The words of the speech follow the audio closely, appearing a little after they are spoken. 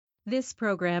This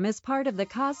program is part of the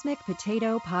Cosmic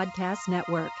Potato Podcast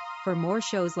Network. For more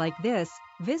shows like this,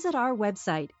 visit our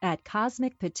website at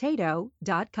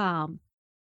cosmicpotato.com.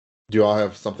 Do you all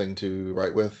have something to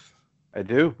write with? I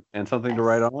do, and something to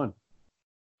write on.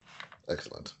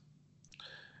 Excellent.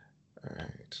 All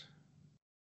right.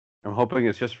 I'm hoping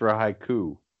it's just for a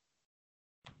haiku.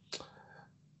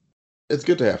 It's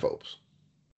good to have hopes.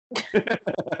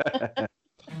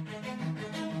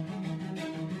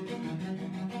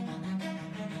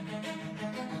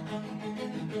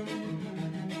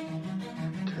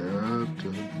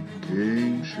 Captain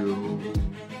Game Show.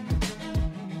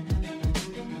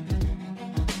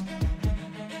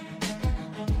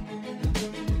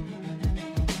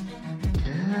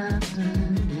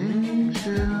 Captain Game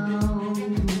Show.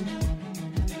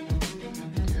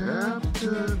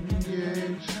 Captain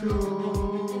Game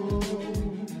Show.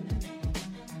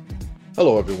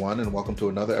 Hello, everyone, and welcome to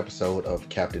another episode of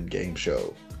Captain Game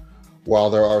Show. While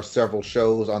there are several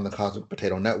shows on the Cosmic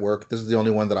Potato Network, this is the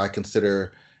only one that I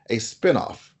consider a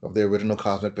spin-off of the original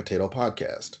Cosmic Potato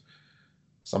podcast.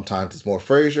 Sometimes it's more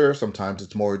Frasier, sometimes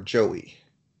it's more Joey.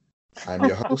 I'm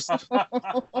your host,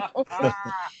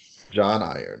 John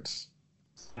Irons.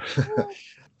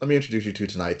 Let me introduce you to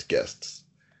tonight's guests.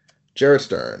 Jared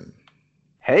Stern.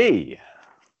 Hey.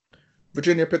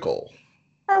 Virginia Pickle.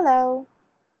 Hello.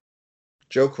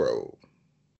 Joe Crow.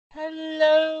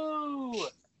 Hello.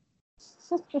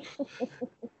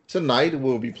 Tonight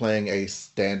we'll be playing a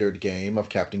standard game of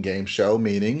Captain Game Show,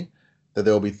 meaning that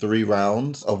there will be 3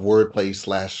 rounds of wordplay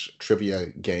 / trivia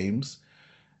games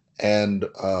and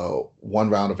 1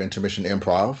 round of intermission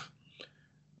improv.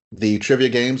 The trivia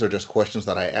games are just questions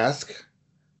that I ask.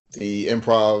 The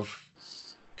improv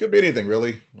could be anything,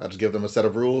 really. I just give them a set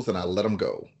of rules and I let them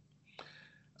go.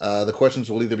 The questions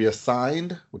will either be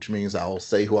assigned, which means I'll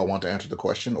say who I want to answer the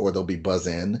question, or they'll be buzz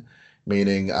in,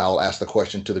 meaning I'll ask the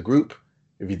question to the group.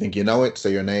 If you think you know it,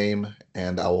 say your name,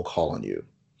 and I will call on you.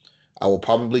 I will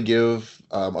probably give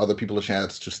other people a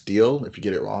chance to steal if you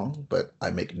get it wrong, but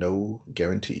I make no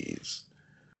guarantees.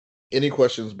 Any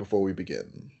questions before we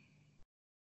begin?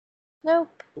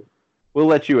 Nope. We'll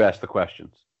let you ask the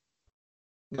questions.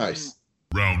 Nice.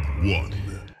 Round 1.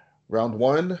 Round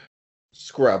 1,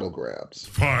 Scrabble Grabs.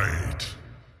 Fight.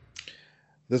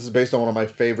 This is based on one of my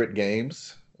favorite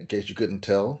games, in case you couldn't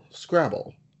tell,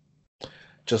 Scrabble.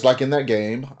 Just like in that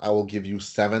game, I will give you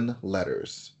 7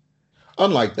 letters.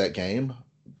 Unlike that game,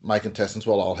 my contestants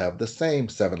will all have the same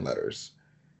 7 letters.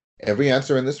 Every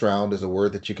answer in this round is a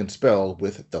word that you can spell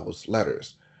with those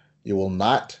letters. You will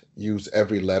not use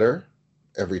every letter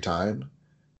every time,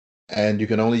 and you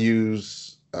can only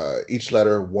use each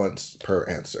letter once per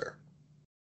answer.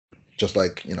 Just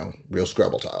like, real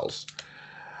Scrabble tiles.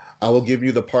 I will give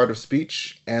you the part of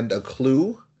speech and a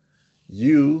clue.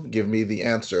 You give me the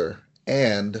answer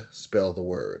and spell the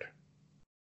word.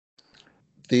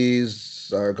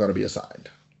 These are going to be assigned.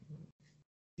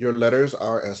 Your letters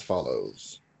are as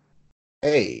follows.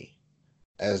 A,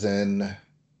 as in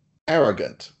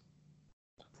arrogant.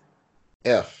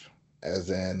 F, as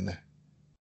in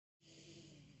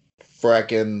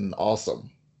frackin' awesome.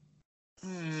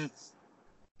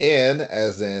 N,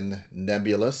 as in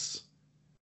nebulous.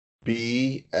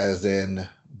 B, as in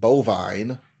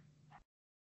bovine.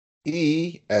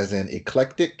 E, as in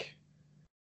eclectic.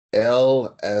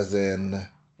 L, as in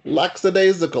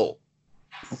lackadaisical.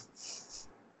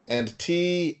 And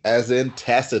T, as in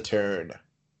taciturn.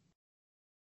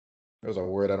 There's a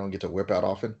word I don't get to whip out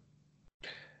often.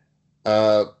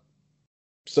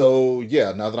 So,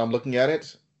 yeah, now that I'm looking at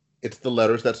it, it's the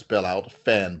letters that spell out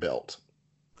fan belt.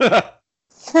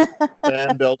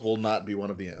 Fan belt will not be one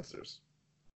of the answers.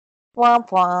 Womp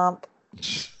womp.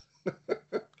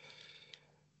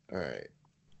 All right.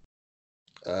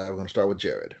 We're going to start with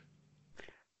Jared.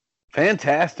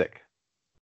 Fantastic.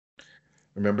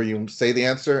 Remember, you say the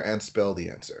answer and spell the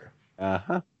answer.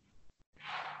 Uh-huh.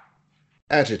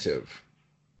 Adjective.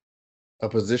 A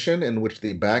position in which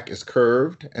the back is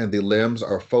curved and the limbs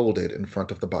are folded in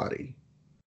front of the body.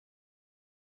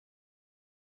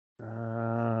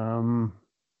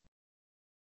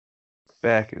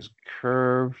 Back is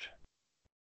curved.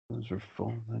 Those are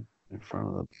folded in front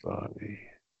of the body.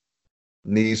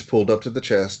 Knees pulled up to the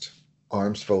chest,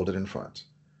 arms folded in front.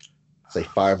 It's a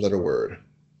 5-letter word.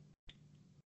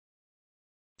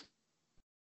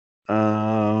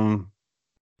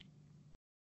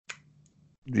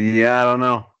 Yeah, I don't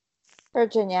know.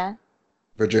 Virginia.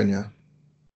 Virginia.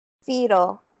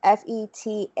 Fetal.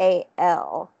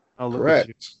 F-E-T-A-L. Oh, look at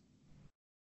you. Correct.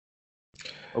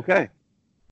 Okay.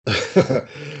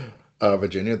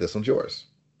 Virginia, this one's yours.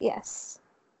 Yes.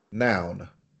 Noun.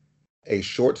 A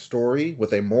short story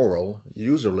with a moral,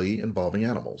 usually involving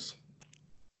animals.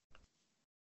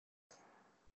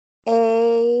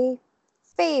 A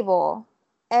fable.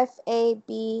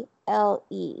 Fable.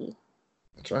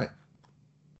 That's right.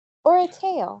 Or a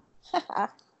tale.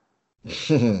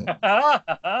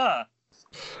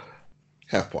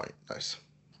 Half point. Nice.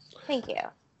 Thank you.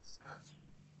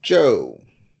 Joe.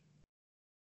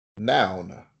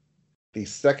 Noun. The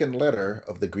second letter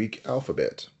of the Greek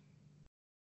alphabet.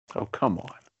 Oh, come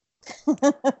on.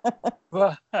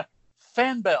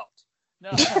 Fan belt.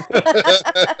 No.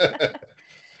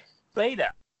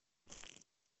 Beta.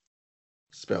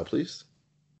 Spell, please.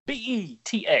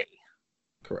 Beta.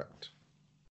 Correct.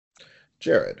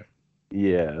 Jared.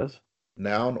 Yes.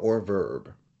 Noun or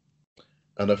verb.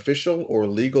 An official or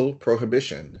legal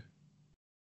prohibition,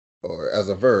 or as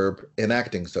a verb,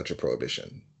 enacting such a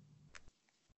prohibition.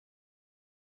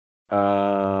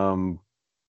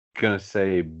 Gonna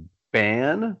say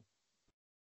ban.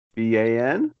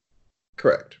 BAN.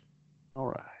 Correct. All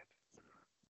right.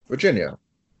 Virginia.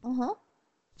 Mhm.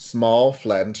 Small,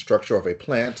 flattened structure of a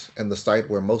plant and the site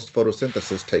where most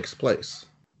photosynthesis takes place.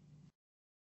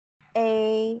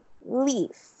 A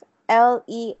leaf.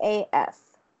 Leaf.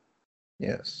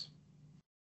 Yes.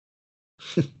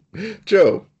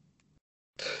 Joe.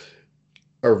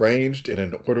 Arranged in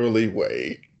an orderly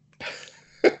way.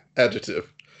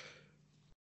 Adjective.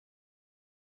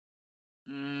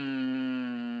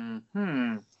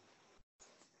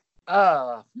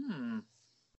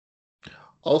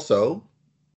 Also,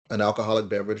 an alcoholic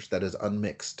beverage that is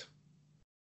unmixed.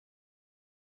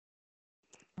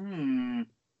 3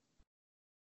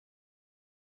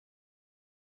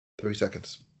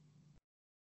 seconds.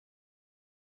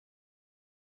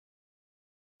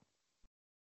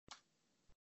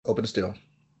 Open still.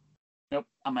 Nope,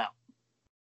 I'm out.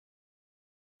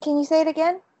 Can you say it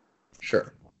again?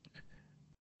 Sure.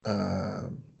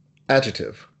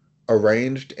 Adjective.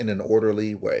 Arranged in an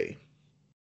orderly way.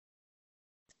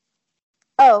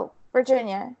 Oh,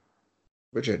 Virginia.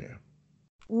 Virginia.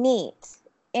 Neat.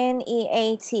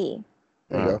 Neat. There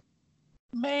you go.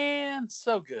 Man,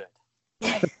 so good.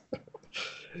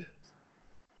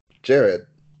 Jared.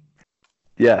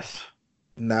 Yes.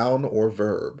 Noun or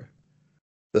verb.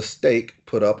 The stake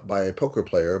put up by a poker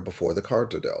player before the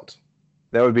cards are dealt.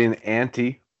 That would be an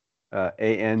ante.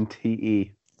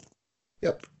 ANTE.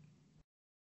 Yep.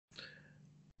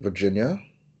 Virginia.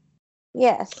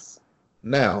 Yes.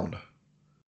 Noun.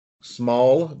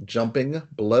 Small, jumping,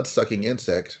 blood-sucking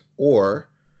insect or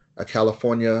a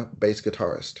California bass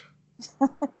guitarist.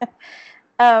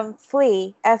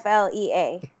 Flea.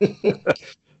 FLEA.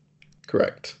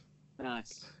 Correct.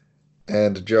 Nice.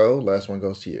 And Joe, last one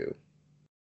goes to you.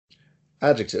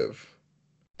 Adjective.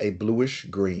 A bluish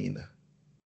green.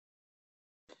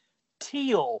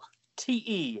 Teal.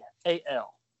 Teal.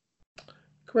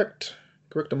 Correct.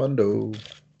 Correctamundo.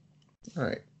 All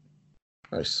right.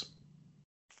 Nice.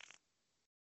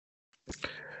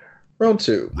 Round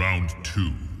 2. Round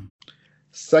 2.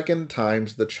 Second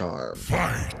time's the charm.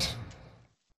 Fight.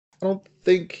 I don't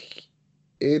think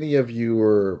any of you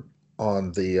were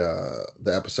on the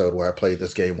episode where I played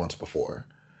this game once before.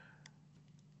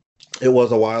 It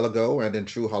was a while ago, and in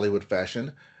true Hollywood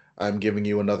fashion, I'm giving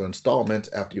you another installment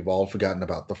after you've all forgotten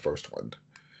about the first one.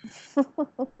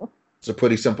 It's a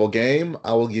pretty simple game.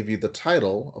 I will give you the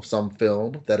title of some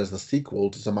film that is the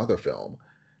sequel to some other film,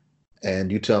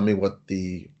 and you tell me what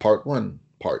the part 1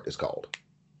 part is called.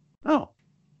 Oh.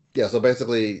 Yeah, so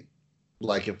basically,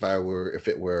 like if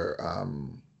it were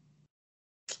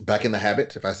Back in the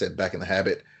Habit, if I said Back in the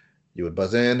Habit, you would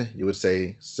buzz in, you would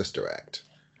say Sister Act.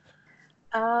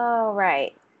 Oh,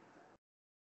 right.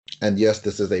 And yes,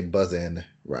 this is a buzz in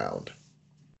round.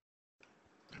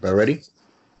 Everybody ready?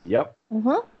 Yep.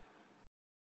 Mm-hmm.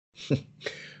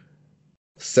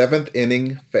 7th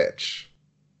inning fetch.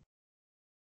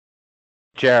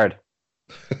 Jared.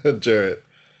 Jared.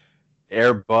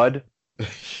 Air Bud.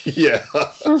 Yeah.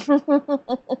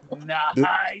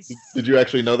 Nice. Did you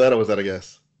actually know that, or was that a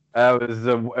guess?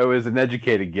 It was an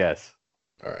educated guess.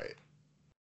 All right.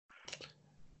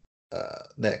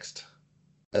 Next.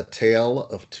 A Tale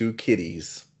of Two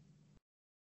Kitties.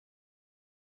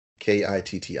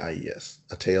 Kitties.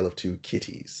 A Tale of Two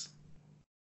Kitties.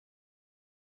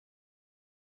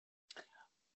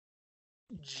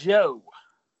 Joe.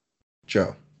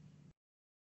 Joe.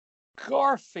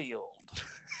 Garfield.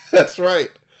 That's right.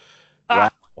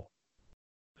 Wow. All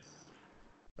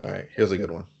right, here's a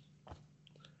good one.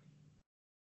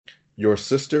 Your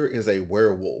sister is a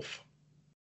werewolf.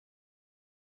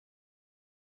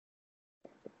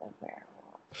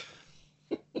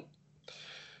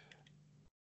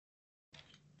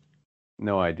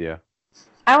 No idea.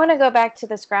 I want to go back to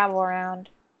the Scrabble round.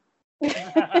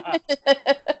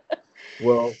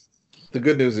 Well, the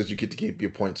good news is you get to keep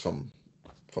your points from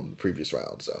the previous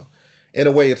round. So, in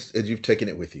a way, you've taken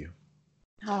it with you.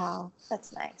 Oh,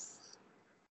 that's nice.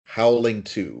 Howling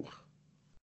 2.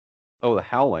 Oh, the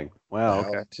Howling. Wow.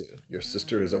 Okay. Howling 2. Your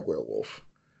sister is a werewolf.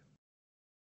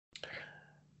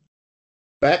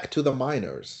 Back to the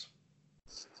Minors.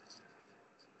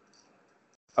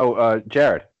 Oh,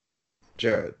 Jared.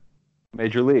 Jared.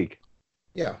 Major League.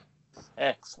 Yeah.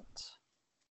 Excellent.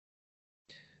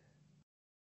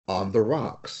 On the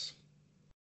Rocks.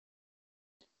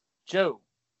 Joe.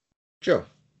 Joe.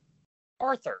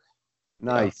 Arthur.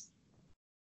 Nice.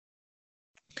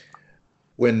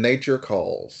 When Nature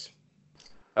Calls.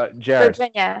 Jared.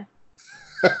 Virginia.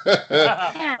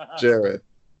 Jared.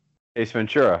 Ace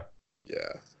Ventura.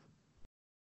 Yeah.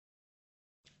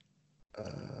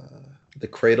 The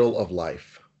Cradle of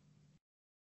Life.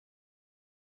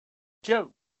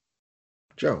 Joe.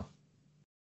 Joe.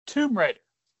 Tomb Raider.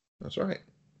 That's right.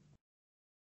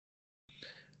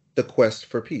 The Quest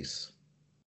for Peace.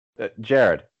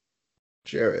 Jared.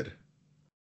 Jared.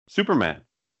 Superman.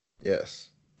 Yes.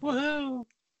 Woohoo!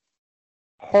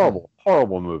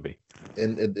 Horrible movie.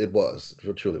 And it was.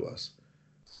 It truly was.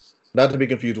 Not to be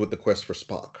confused with The Quest for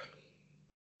Spock.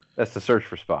 That's the Search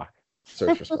for Spock.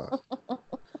 Search for Spock.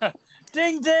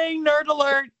 Ding ding, nerd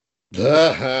alert!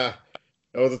 That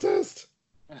was a test.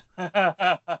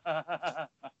 Yeah,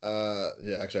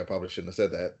 actually, I probably shouldn't have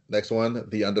said that. Next one,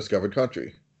 The Undiscovered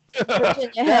Country.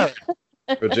 Virginia.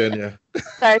 Virginia.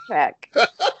 Star Trek.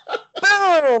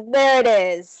 Boom! There it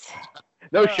is.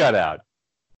 No shutout.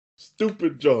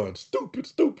 Stupid John.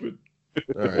 Stupid.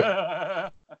 All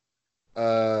right.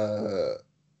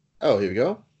 Oh, here we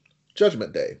go.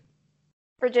 Judgment Day.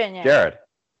 Virginia. Jared.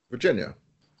 Virginia.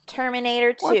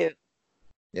 Terminator What? 2.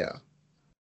 Yeah.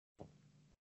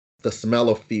 The Smell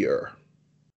of Fear.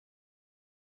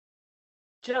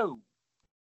 Joe.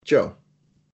 Joe.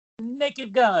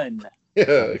 Naked Gun.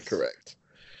 Yeah, correct.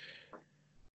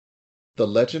 The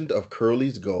Legend of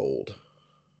Curly's Gold.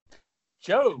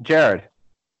 Joe. Jared.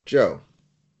 Joe.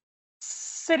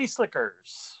 City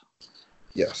Slickers.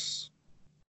 Yes.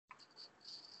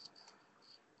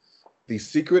 The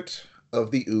Secret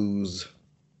of the Ooze.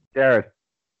 Jared.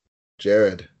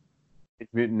 Jared.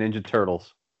 It's Mutant Ninja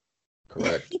Turtles.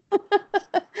 Correct.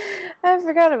 I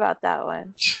forgot about that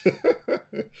one.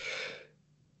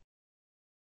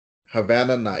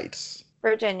 Havana Nights.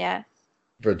 Virginia.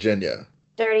 Virginia.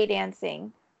 Dirty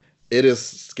Dancing. It is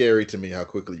scary to me how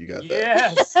quickly you got that.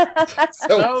 Yes. So-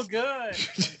 So good.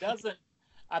 Doesn't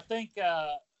I think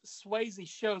Swayze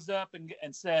shows up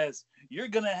and says, "You're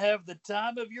gonna have the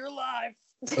time of your life."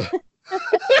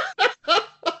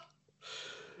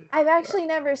 I've actually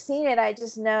never seen it. I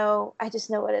just know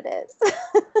what it is.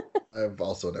 I've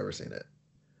also never seen it.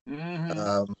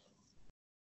 Mhm.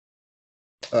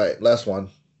 All right, last one.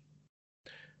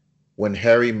 When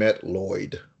Harry Met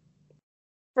Lloyd.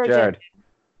 Virginia. Jared.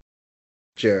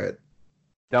 Jared.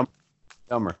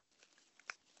 Dumber.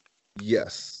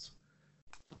 Yes.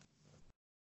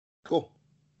 Cool.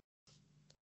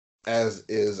 As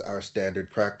is our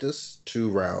standard practice, 2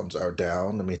 rounds are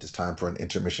down. That means it's time for an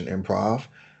intermission improv.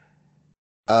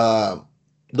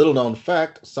 Little known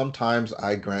fact, sometimes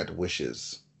I grant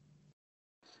wishes.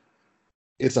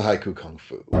 It's a haiku kung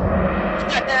fu.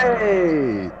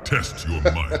 Hey! Test your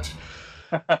might.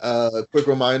 Quick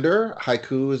reminder,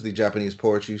 haiku is the Japanese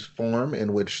poetry form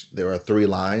in which there are 3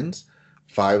 lines,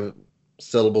 5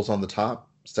 syllables on the top,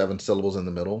 7 syllables in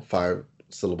the middle, 5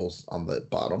 syllables on the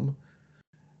bottom.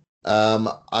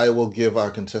 I will give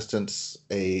our contestants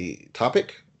a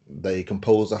topic. They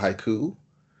compose a haiku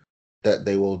that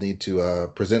they will need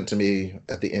to present to me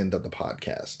at the end of the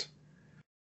podcast.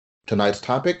 Tonight's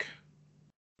topic,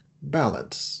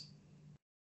 balance.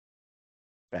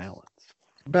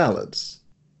 Balance.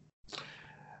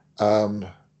 I'll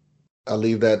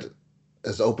leave that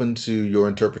as open to your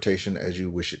interpretation as you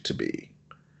wish it to be.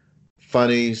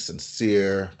 Funny,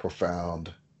 sincere,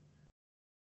 profound.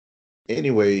 Any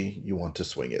way you want to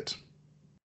swing it.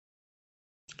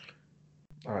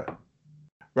 All right.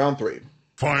 Round 3.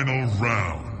 Final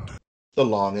round. The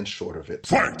long and short of it.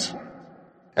 Fight!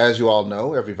 As you all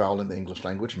know, every vowel in the English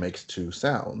language makes 2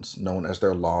 sounds, known as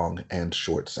their long and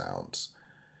short sounds.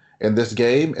 In this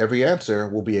game, every answer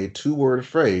will be a 2-word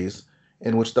phrase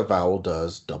in which the vowel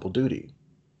does double duty,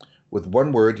 with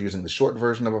one word using the short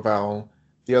version of a vowel,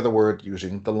 the other word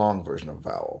using the long version of a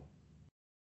vowel.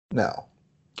 Now,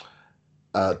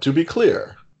 to be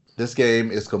clear, this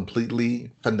game is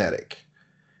completely phonetic.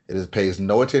 It pays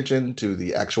no attention to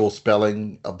the actual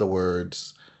spelling of the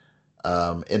words.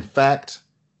 In fact,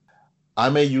 I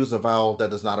may use a vowel that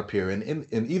does not appear in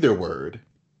either word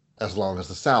as long as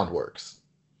the sound works.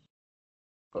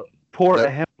 Por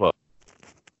That- ejemplo.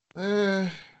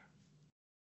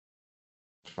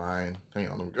 Fine. Hang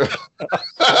on, let me go.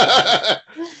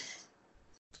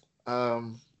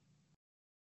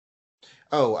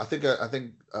 I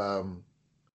think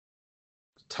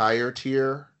tire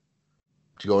tier.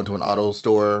 You go into an auto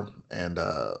store and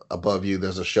above you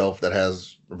there's a shelf that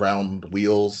has round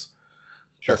wheels.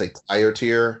 Sure. That's a tire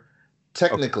tier.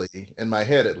 Technically, in my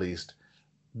head at least,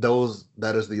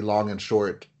 that is the long and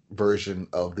short version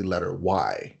of the letter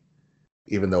Y,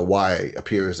 even though Y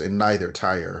appears in neither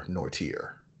tire nor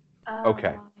tier.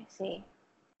 Okay. I see.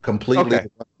 Completely Okay.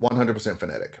 100%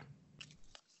 phonetic.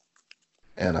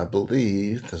 And I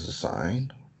believe there's a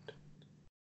sign.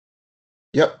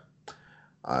 Yep.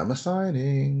 I'm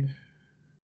assigning.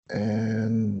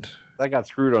 And I got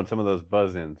screwed on some of those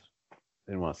buzz-ins.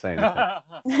 Didn't want to say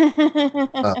anything.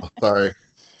 oh, sorry.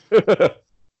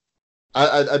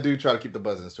 I do try to keep the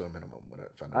buzz-ins to a minimum when I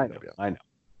find out. I know.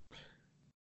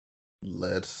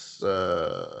 Let's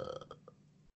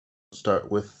start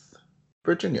with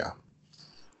Virginia.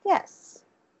 Yes.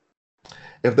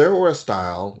 If there were a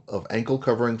style of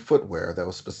ankle-covering footwear that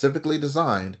was specifically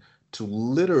designed to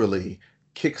literally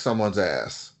kick someone's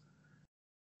ass,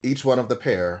 each one of the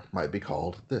pair might be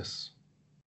called this.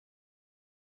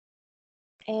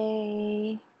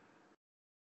 A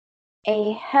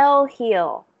hell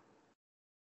heel.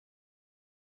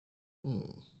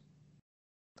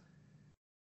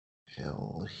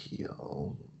 Hell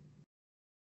heel.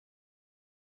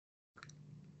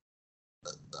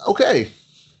 Okay.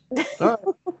 All right.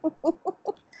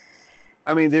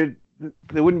 I mean, there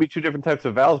wouldn't be two different types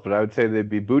of vowels, but I would say they'd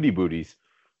be booties.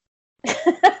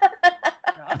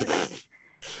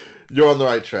 You're on the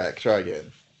right track. Try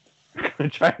again.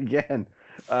 Try again.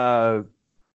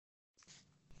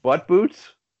 Butt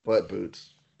boots? Butt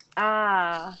boots.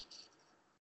 Ah.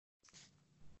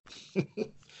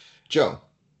 Joe.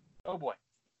 Oh boy.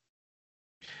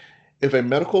 If a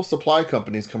medical supply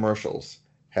company's commercials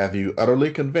have you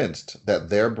utterly convinced that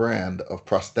their brand of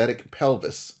prosthetic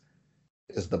pelvis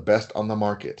is the best on the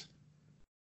market,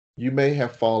 you may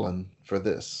have fallen for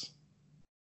this.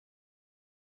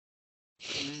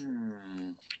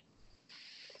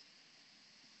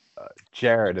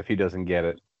 Jared, if he doesn't get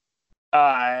it.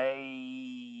 I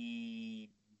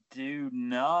do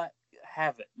not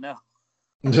have it. No.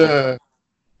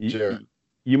 Jared.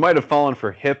 You might have fallen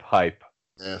for hip hype.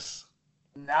 Yes.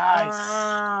 Nice.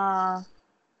 Ah,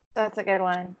 that's a good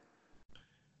one.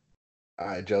 All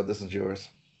right, Joe, this is yours.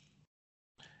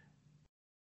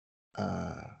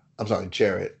 I'm sorry,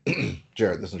 Jared.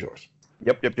 Jared, this is yours.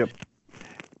 Yep.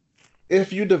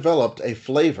 If you developed a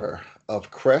flavor of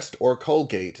Crest or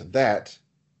Colgate that,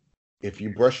 if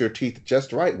you brush your teeth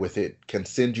just right with it, can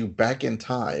send you back in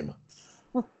time,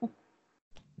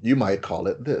 you might call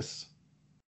it this.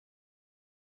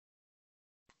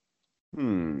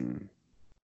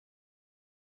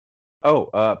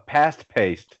 Past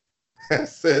paste.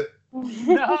 That's it.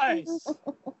 Nice.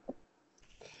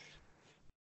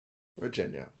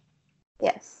 Virginia.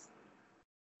 Yes.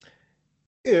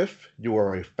 If you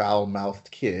are a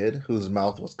foul-mouthed kid whose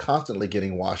mouth was constantly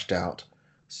getting washed out,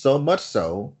 so much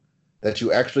so that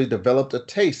you actually developed a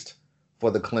taste for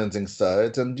the cleansing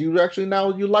suds, and you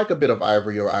like a bit of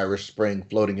Ivory or Irish Spring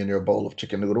floating in your bowl of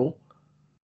chicken noodle,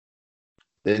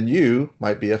 then you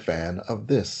might be a fan of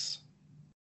this.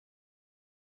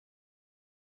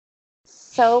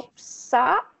 Soap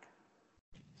sop.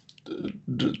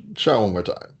 Try one more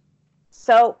time.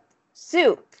 Soap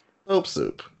soup. Soap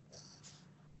soup.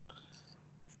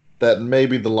 That may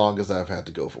be the longest I've had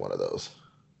to go for one of those.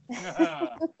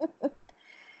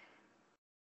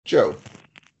 Joe.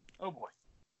 Oh boy.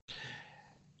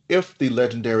 If the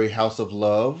legendary House of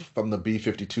Love from the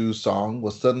B-52 song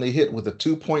was suddenly hit with a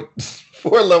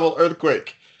 2.4 level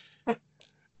earthquake,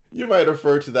 you might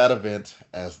refer to that event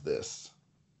as this.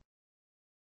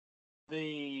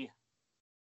 The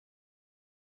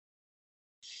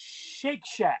Shake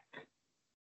Shack.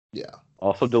 Yeah.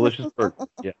 Also delicious burger.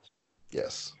 Yes.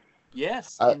 Yes.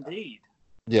 Yes, indeed.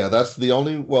 Yeah, that's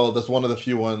one of the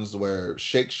few ones where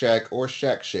Shake Shack or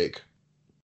Shack Shake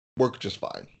work just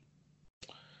fine.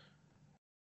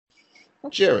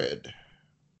 Jared.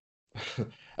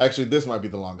 Actually, this might be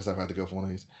the longest I've had to go for one of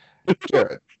these.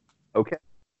 Jared. Okay.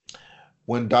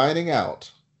 When dining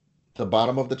out, the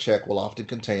bottom of the check will often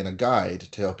contain a guide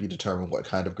to help you determine what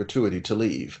kind of gratuity to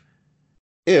leave.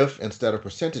 If, instead of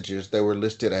percentages, they were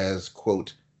listed as,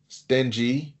 quote,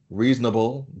 stingy,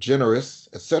 reasonable, generous,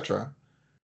 etc.,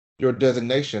 Your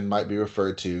designation might be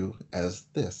referred to as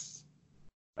this.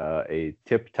 A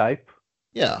tip type.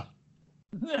 Yeah.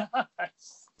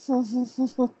 Nice.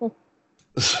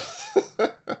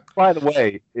 By the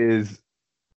way, is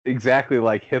exactly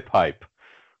like hip hype.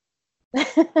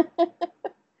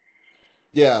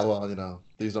 Yeah, well,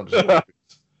 these don't just work.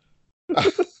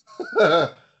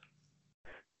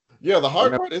 Yeah, the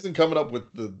hard part isn't coming up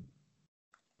with the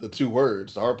two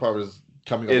words. The hard part is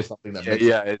coming up with something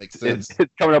that makes sense.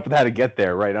 It's coming up with how to get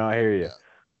there. Right now, I hear you.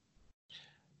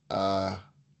 Yeah.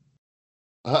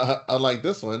 Unlike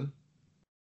this one,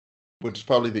 which is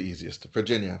probably the easiest,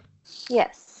 Virginia.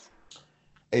 Yes.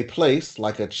 A place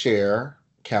like a chair,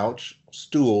 couch,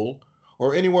 stool,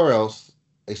 or anywhere else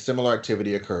a similar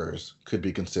activity occurs could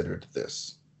be considered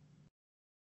this.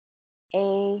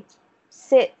 A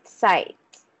sit site.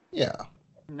 Yeah.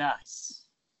 Nice.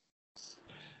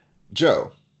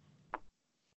 Joe.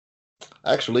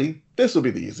 Actually, this will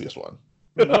be the easiest one.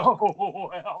 No,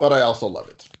 well. But I also love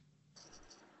it.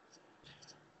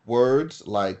 Words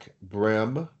like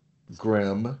brim,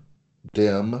 grim,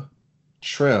 dim,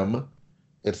 trim,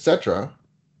 etc.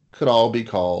 could all be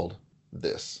called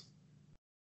this.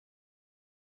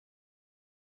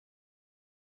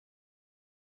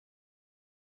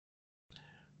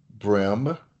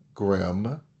 Brim,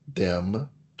 grim, dim,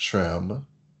 trim,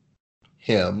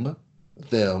 him,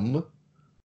 them.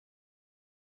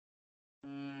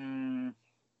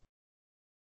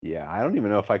 Yeah, I don't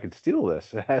even know if I could steal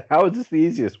this. How is this the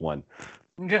easiest one?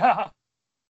 Yeah.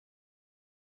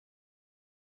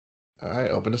 All right,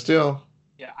 open to steal.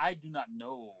 Yeah, I do not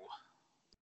know.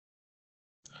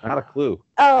 Not a clue.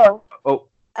 Oh. Oh,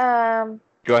 Um.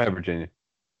 go ahead, Virginia.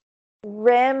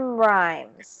 Rim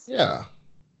rhymes. Yeah.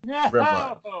 Yeah.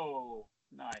 Rembrandt. Oh,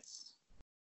 nice.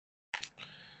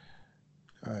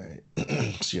 All right.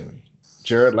 Excuse me.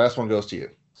 Jared, last one goes to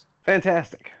you.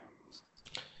 Fantastic.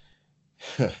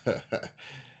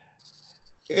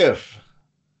 If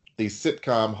the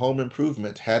sitcom Home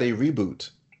Improvement had a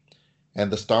reboot and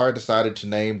the star decided to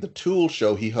name the Tool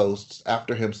show he hosts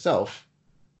after himself,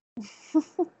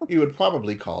 he would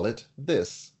probably call it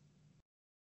this.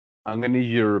 I'm going to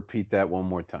need you to repeat that one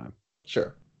more time.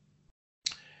 Sure.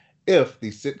 If the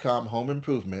sitcom Home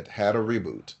Improvement had a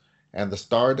reboot and the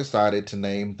star decided to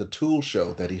name the Tool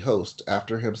show that he hosts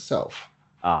after himself,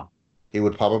 he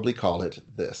would probably call it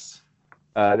this.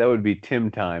 That would be Tim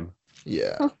Time.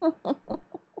 Yeah.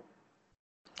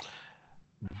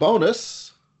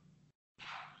 Bonus.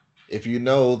 If you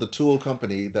know the tool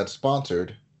company that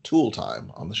sponsored Tool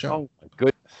Time on the show. Oh, my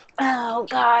goodness. Oh,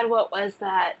 God, what was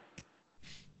that?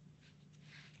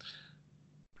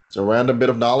 It's a random bit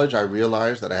of knowledge I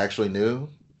realized that I actually knew,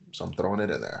 so I'm throwing it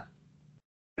in there.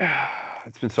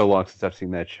 It's been so long since I've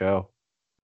seen that show.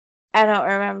 I don't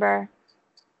remember.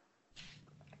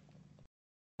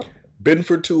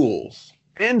 Binford Tools.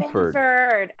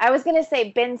 Binford. I was going to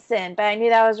say Benson, but I knew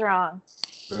that was wrong.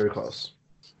 Very close.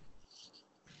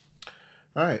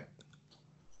 All right.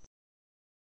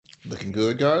 Looking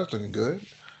good, guys. Looking good.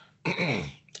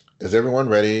 Is everyone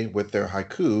ready with their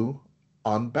haiku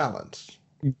on balance?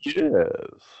 Yes.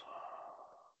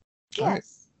 All right.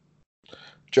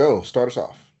 Joe, start us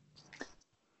off.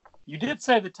 You did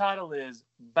say the title is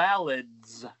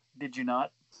Ballads, did you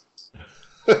not?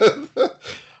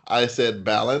 I said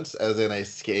balance as in a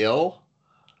scale.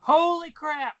 Holy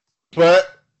crap!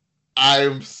 But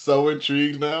I'm so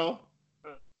intrigued now.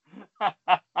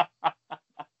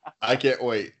 I can't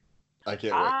wait.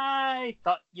 I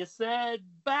thought you said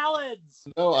ballads.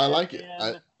 No, I like it.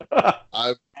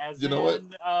 As you know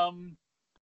in, what?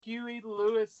 Huey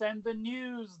Lewis and the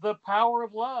News, The Power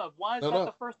of Love. Why is that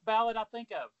the first ballad I think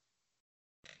of?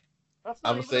 That's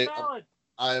not even a ballad.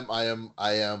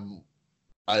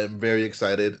 I am very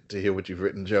excited to hear what you've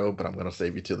written, Joe, but I'm going to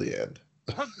save you till the end.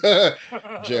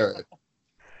 Jared.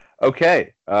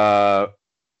 Okay.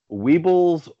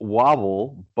 Weebles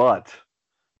wobble, but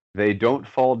they don't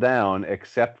fall down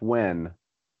except when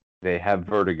they have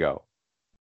vertigo.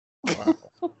 Wow.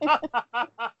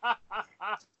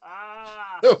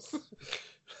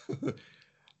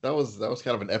 that was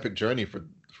kind of an epic journey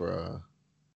for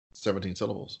 17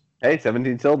 syllables. Hey,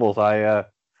 17 syllables. I'll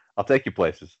take you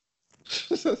places.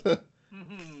 All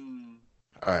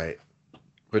right,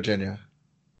 Virginia.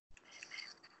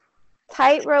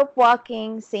 Tightrope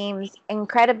walking seems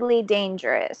incredibly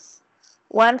dangerous.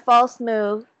 One false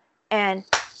move and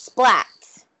splat.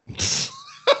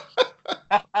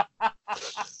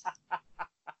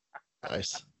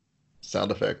 Nice.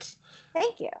 Sound effects.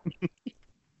 Thank you.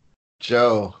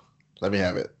 Joe, let me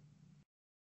have it.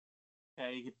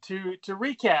 Okay, to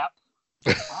recap,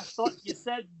 I thought you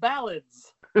said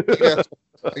ballads. Yeah,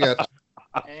 I got you.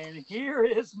 And here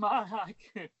is my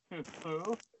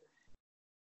haiku.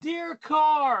 Dear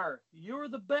car, you're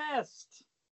the best.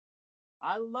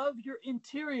 I love your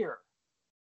interior.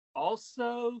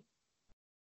 Also,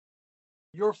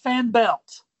 your fan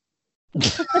belt.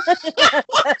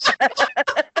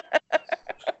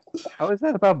 How is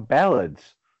that about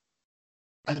ballads?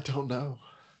 I don't know.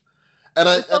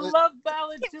 It's a love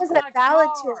ballad It to was my a ballad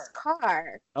car. to his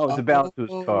car. Oh, it's a ballad to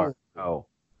his car. Oh.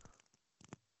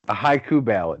 A haiku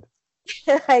ballad.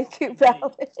 Haiku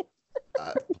ballad.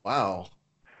 Wow.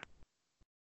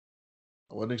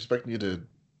 I wasn't expecting you to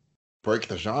break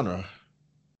the genre.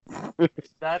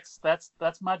 That's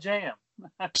my jam.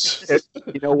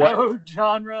 You know what?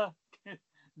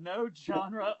 No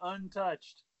genre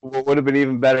untouched. What would have been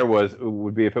even better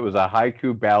would be if it was a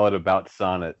haiku ballad about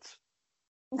sonnets.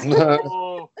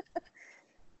 Oh,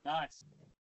 nice.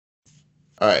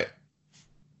 All right.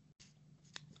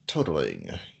 Totaling.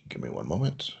 Give me one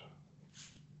moment.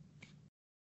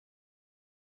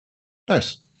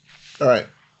 Nice. All right.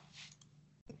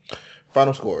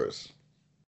 Final scores.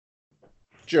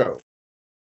 Joe,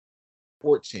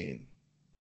 14.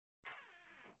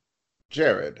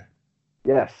 Jared,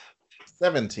 Yes.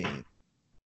 17.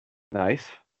 Nice.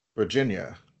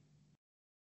 Virginia,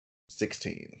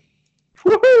 16.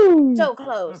 Woohoo! So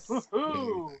close.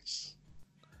 Woohoo!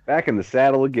 Back in the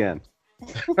saddle again.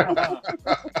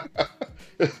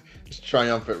 It's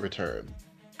triumphant return to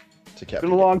It's Captain.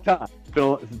 been a long time. It's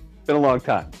been a long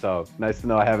time. So nice to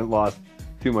know I haven't lost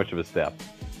too much of a step.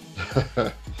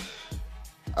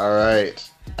 All right.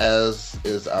 As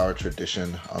is our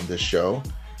tradition on this show,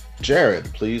 Jared,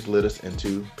 please lead us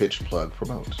into Pitch Plug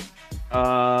Promote.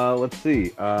 Let's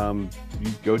see. You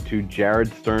go to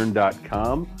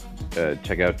jaredstern.com.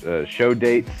 Check out show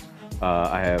dates.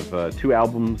 I have 2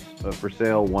 albums for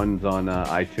sale. One's on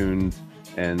iTunes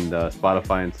and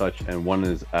Spotify and such, and one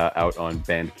is out on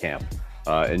Bandcamp.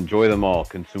 Enjoy them all.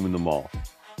 Consume them all.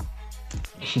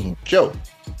 Joe.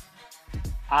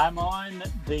 I'm on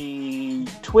the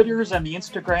Twitters and the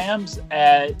Instagrams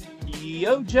at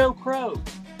YoJoeCrow.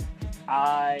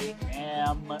 I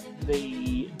am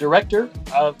the director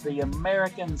of the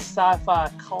American Sci-Fi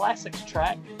Classics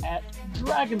track at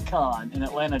DragonCon in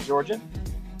Atlanta, Georgia.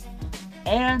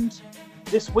 And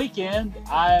this weekend,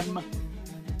 I'm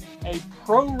a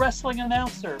pro wrestling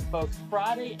announcer both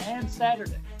Friday and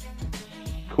Saturday.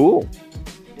 Cool.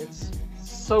 It's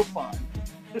so fun.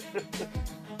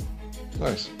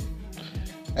 Nice.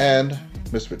 And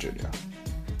Miss Virginia.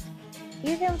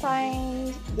 You can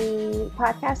find the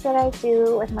podcast that I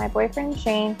do with my boyfriend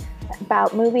Shane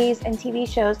about movies and TV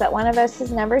shows that one of us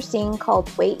has never seen called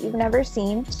Wait You've Never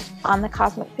Seen on the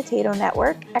Cosmic Potato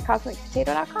Network at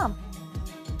cosmicpotato.com.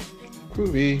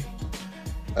 Groovy.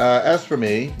 As for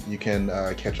me, you can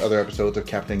catch other episodes of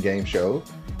Captain Game Show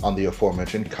on the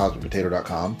aforementioned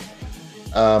cosmicpotato.com.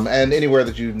 And anywhere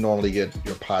that you normally get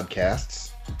your podcasts.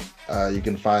 You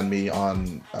can find me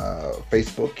on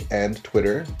Facebook and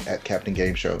Twitter at Captain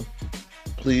Game Show.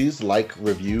 Please like,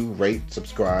 review, rate,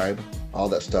 subscribe, all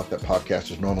that stuff that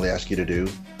podcasters normally ask you to do.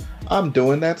 I'm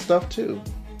doing that stuff too.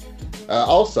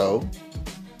 Also,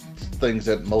 things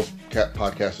that most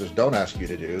podcasters don't ask you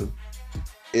to do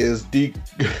is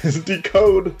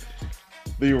decode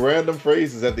the random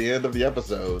phrases at the end of the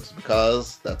episodes,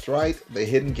 because that's right, the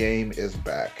hidden game is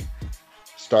back.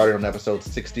 Started on episode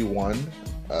 61.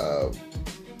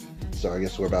 So I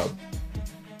guess we're about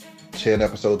 10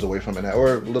 episodes away from it now,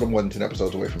 or a little more than 10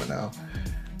 episodes away from it now.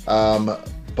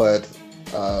 But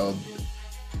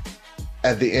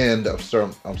at the end of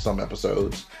some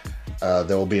episodes,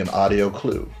 there will be an audio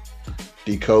clue.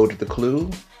 Decode the clue,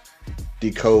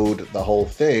 decode the whole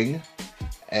thing,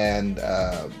 and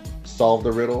solve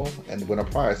the riddle and win a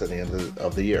prize at the end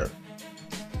of the year.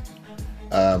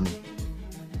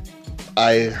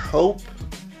 I hope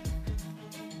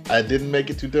I didn't make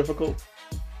it too difficult.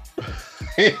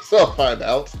 So I'll find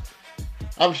out.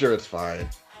 I'm sure it's fine.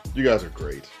 You guys are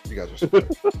great. You guys are super.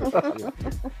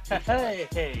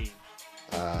 Hey.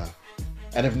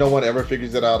 And if no one ever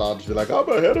figures it out, I'll just be like, I'm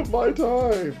ahead of my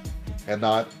time. And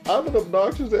not, I'm an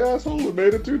obnoxious asshole who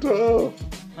made it too tough.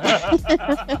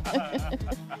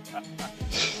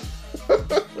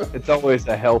 It's always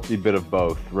a healthy bit of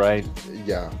both, right?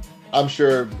 Yeah. I'm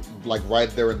sure, like, right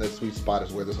there in that sweet spot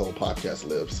is where this whole podcast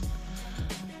lives.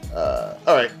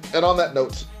 All right. And on that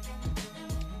note,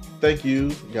 thank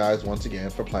you guys once again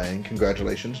for playing.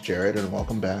 Congratulations, Jared, and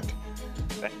welcome back.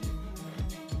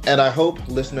 And I hope,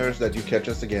 listeners, that you catch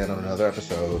us again on another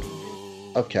episode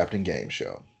of Captain Game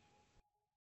Show.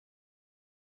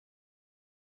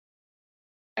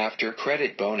 After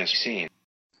credit bonus scene.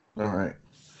 All right.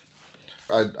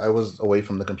 I was away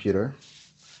from the computer.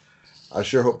 I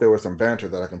sure hope there was some banter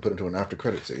that I can put into an after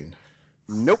credit scene.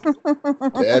 Nope.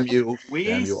 Damn you.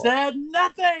 We said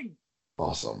nothing.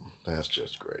 Awesome. That's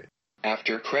just great.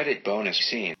 After credit bonus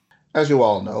scene. As you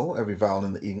all know, every vowel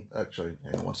in the actually,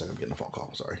 hang on one second, I'm getting a phone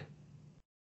call. Sorry.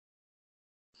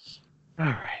 All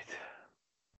right.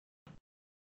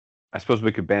 I suppose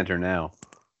we could banter now.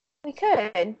 We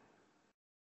could.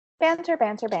 Banter,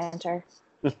 banter, banter.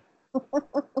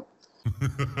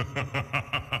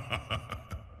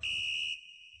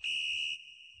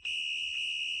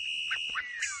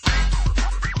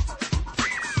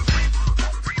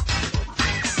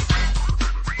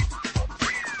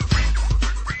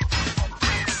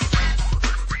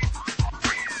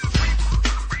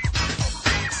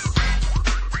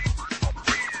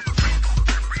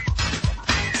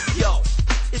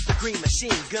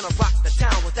 Gonna rock the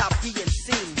town without being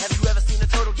seen. Have you ever seen a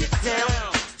turtle get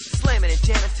down? Slamming and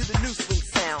jamming to the new swing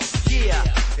sound. Yeah,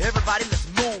 everybody let's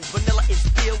move. Vanilla is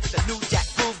filled with a new jack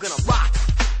groove. Gonna rock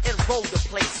and roll the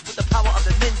place with the power of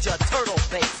the Ninja Turtle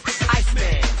bass.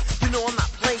 Iceman, you know I'm not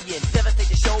playing.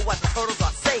 Devastate the show what the turtles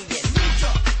are saying.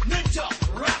 Ninja, ninja,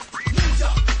 rap.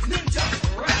 Ninja, ninja,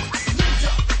 rap.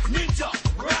 Ninja, ninja,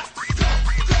 rap. Go,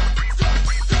 go, go,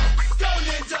 go. Go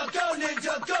ninja, go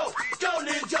ninja, go. Go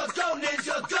ninja, go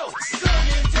ninja, go. Go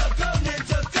ninja, go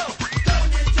ninja, go. Go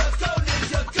ninja, go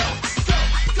ninja, go. Go,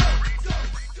 go,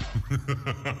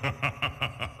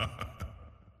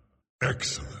 go.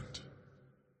 Excellent.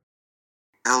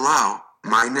 Hello,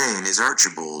 my name is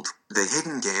Archibald. The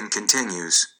hidden game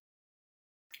continues.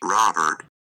 Robert.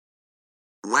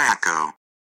 Wacko.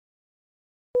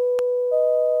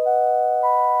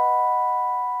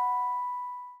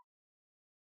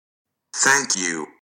 Thank you.